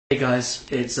Hey guys,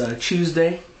 it's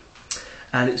Tuesday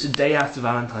and it's the day after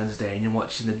Valentine's Day and you're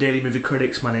watching the Daily Movie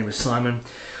Critics. My name is Simon.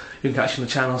 You can catch me on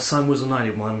the channel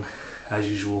SimonWhizzle91 as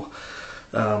usual.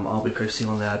 I'll be posting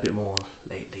on there a bit more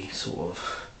lately, sort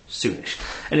of soonish.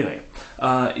 Anyway,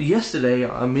 yesterday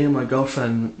me and my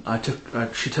girlfriend,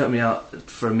 she took me out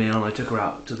for a meal and I took her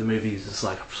out to the movies. It's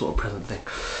like a sort of present thing.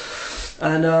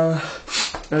 And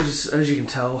as you can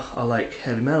tell, I like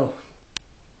heavy metal.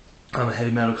 I'm a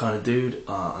heavy metal kind of dude.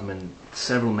 I'm in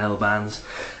several metal bands,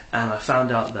 and I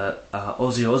found out that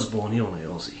Ozzy Osbourne, you all know who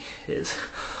Ozzy is.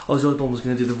 Ozzy Osbourne was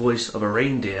going to do the voice of a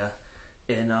reindeer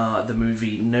in the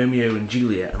movie Gnomeo and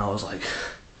Juliet, and I was like,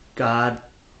 God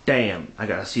damn, I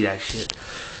gotta see that shit.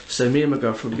 So me and my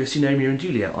girlfriend go see Gnomeo and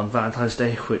Juliet on Valentine's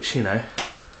Day, which, you know,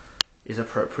 is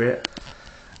appropriate.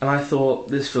 And I thought,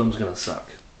 this film's gonna suck.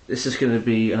 This is gonna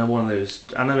be one of those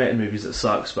animated movies that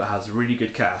sucks, but has a really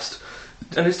good cast.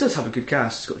 And it does have a good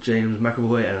cast. It's got James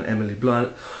McAvoy and Emily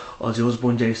Blunt, Ozzy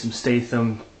Osbourne, Jason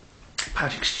Statham,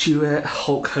 Patrick Stewart,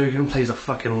 Hulk Hogan plays a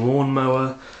fucking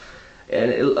lawnmower,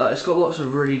 and it's got lots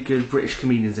of really good British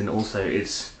comedians in it. Also,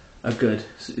 it's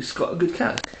got a good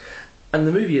cast, and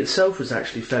the movie itself was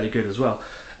actually fairly good as well.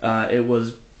 It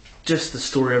was just the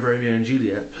story of Romeo and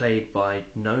Juliet, played by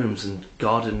gnomes and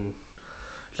garden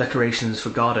decorations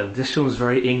for garden. This film is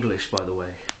very English, by the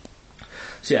way.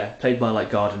 So yeah, played by like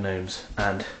garden gnomes,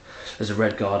 and there's a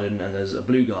red garden and there's a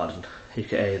blue garden,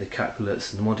 aka the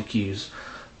Capulets and the Montagues,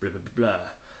 blah blah blah blah.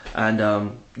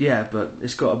 And yeah, but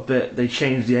it's got a bit, they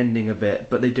changed the ending a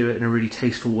bit, but they do it in a really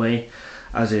tasteful way,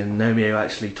 as in Gnomeo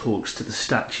actually talks to the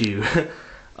statue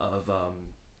of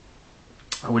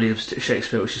William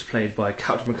Shakespeare, which is played by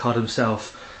Captain McCard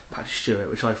himself, Patrick Stewart,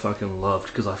 which I fucking loved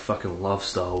because I fucking love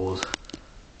Star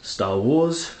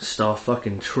Wars. Star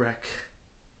fucking Trek.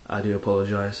 I do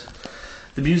apologise.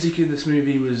 The music in this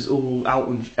movie was all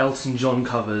Elton John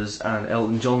covers and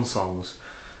Elton John songs,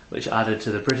 which added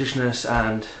to the Britishness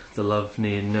and the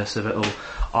loveliness of it all.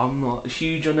 I'm not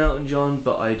huge on Elton John,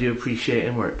 but I do appreciate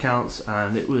him where it counts,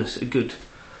 and it was good.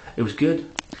 It was good.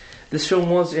 This film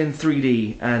was in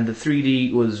 3D, and the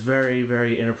 3D was very,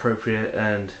 very inappropriate,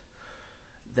 and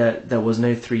there was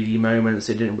no 3D moments.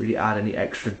 It didn't really add any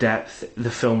extra depth.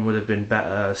 The film would have been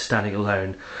better standing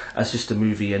alone as just a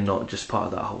movie and not just part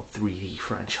of that whole 3D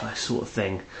franchise sort of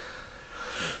thing.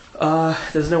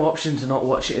 There's no option to not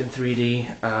watch it in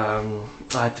 3D.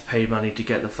 I had to pay money to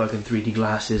get the fucking 3D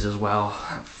glasses as well.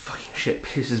 That fucking shit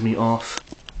pisses me off.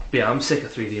 But yeah, I'm sick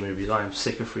of 3D movies. I am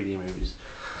sick of 3D movies.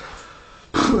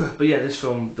 But yeah, this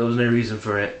film, there was no reason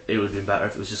for it. It would have been better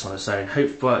if it was just on its own.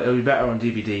 But it'll be better on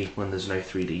DVD when there's no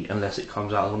 3D, unless it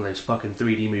comes out as one of those fucking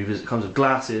 3D movies that comes with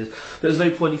glasses. There's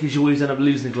no point because you always end up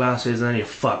losing the glasses and then you're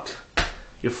fucked.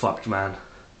 You're fucked, man.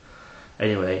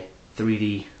 Anyway,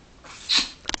 3D.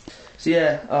 So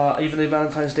yeah, even though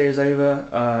Valentine's Day is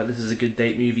over, this is a good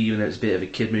date movie, even though it's a bit of a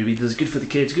kid movie. This is good for the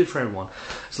kids, good for everyone.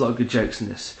 There's a lot of good jokes in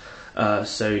this.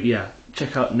 So yeah,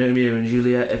 check out Gnomeo and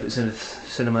Juliet if it's in a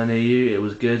cinema near you. It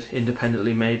was good,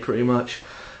 independently made pretty much,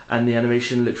 and the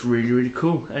animation looks really, really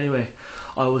cool. Anyway,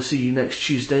 I will see you next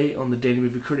Tuesday on the Daily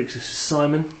Movie Critics. This is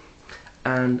Simon,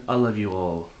 and I love you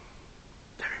all.